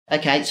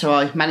Okay, so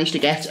I managed to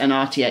get an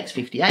RTX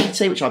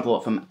 5080, which I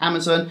bought from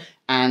Amazon,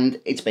 and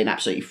it's been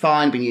absolutely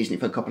fine. Been using it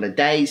for a couple of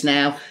days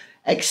now,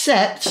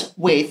 except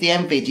with the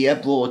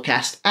Nvidia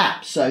Broadcast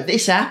app. So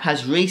this app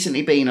has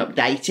recently been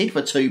updated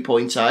for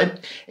 2.0.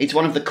 It's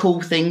one of the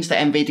cool things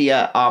that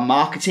Nvidia are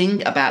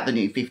marketing about the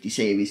new 50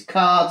 series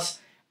cards,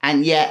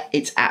 and yet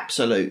it's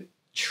absolute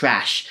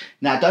trash.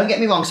 Now, don't get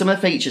me wrong, some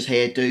of the features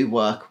here do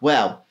work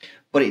well,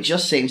 but it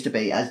just seems to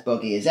be as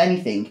buggy as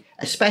anything,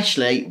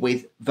 especially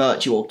with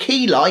virtual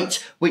key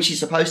light, which is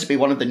supposed to be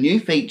one of the new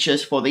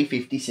features for the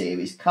 50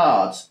 series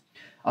cards.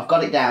 I've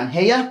got it down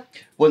here.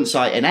 Once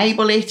I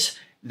enable it,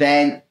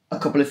 then a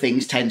couple of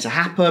things tend to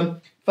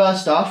happen.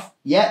 First off,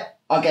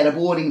 I get a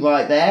warning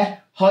right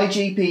there. High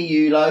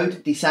GPU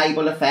load,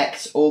 disable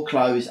effects or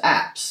close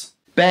apps.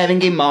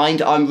 Bearing in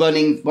mind, I'm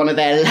running one of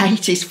their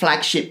latest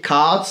flagship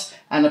cards,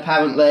 and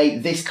apparently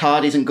this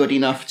card isn't good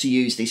enough to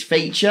use this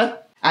feature.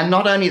 And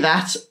not only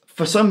that,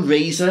 for some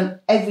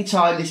reason, every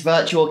time this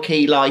virtual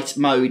key light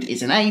mode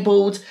is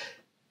enabled,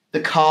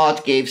 the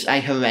card gives a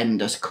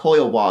horrendous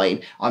coil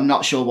whine. I'm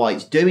not sure why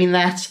it's doing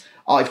that.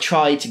 I've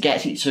tried to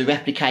get it to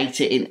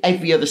replicate it in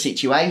every other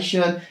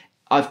situation.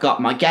 I've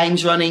got my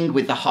games running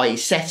with the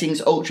highest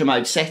settings, ultra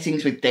mode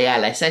settings with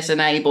DLSS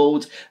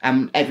enabled,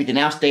 and everything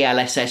else,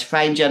 DLSS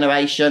frame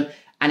generation,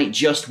 and it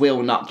just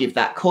will not give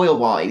that coil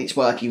whine. It's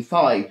working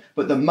fine.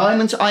 But the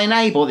moment I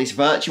enable this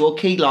virtual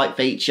key light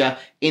feature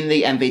in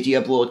the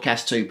Nvidia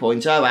Broadcast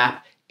 2.0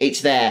 app,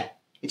 it's there.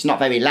 It's not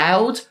very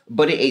loud,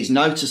 but it is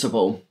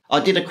noticeable. I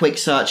did a quick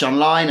search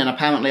online, and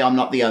apparently I'm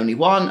not the only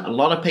one. A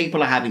lot of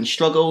people are having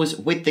struggles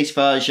with this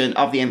version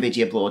of the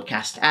Nvidia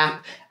Broadcast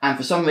app, and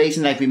for some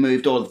reason they've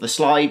removed all of the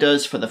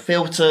sliders for the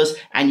filters,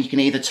 and you can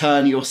either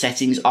turn your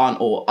settings on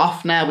or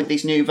off now with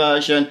this new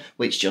version,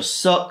 which just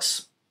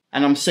sucks.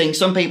 And I'm seeing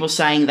some people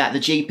saying that the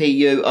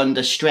GPU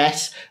under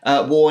stress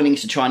warnings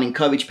to try and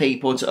encourage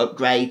people to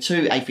upgrade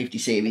to a 50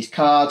 series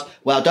card.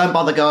 Well, don't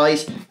bother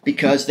guys,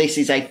 because this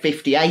is a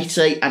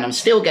 5080 and I'm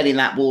still getting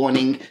that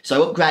warning.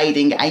 So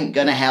upgrading ain't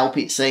gonna help,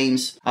 it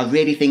seems. I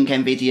really think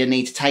Nvidia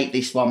need to take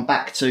this one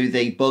back to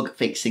the bug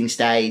fixing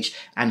stage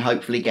and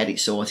hopefully get it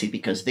sorted,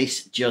 because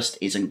this just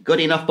isn't good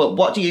enough. But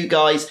what do you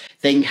guys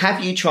think?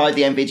 Have you tried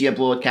the Nvidia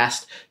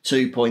Broadcast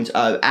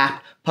 2.0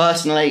 app?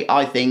 Personally,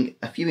 I think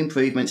a few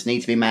improvements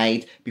need to be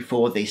made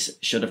before this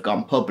should have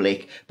gone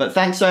public. But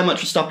thanks so much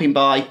for stopping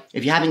by.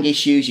 If you're having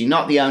issues, you're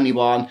not the only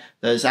one.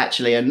 There's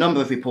actually a number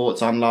of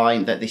reports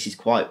online that this is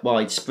quite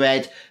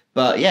widespread.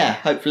 But yeah,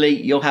 hopefully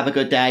you'll have a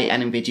good day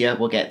and Nvidia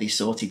will get this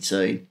sorted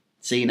soon.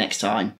 See you next time.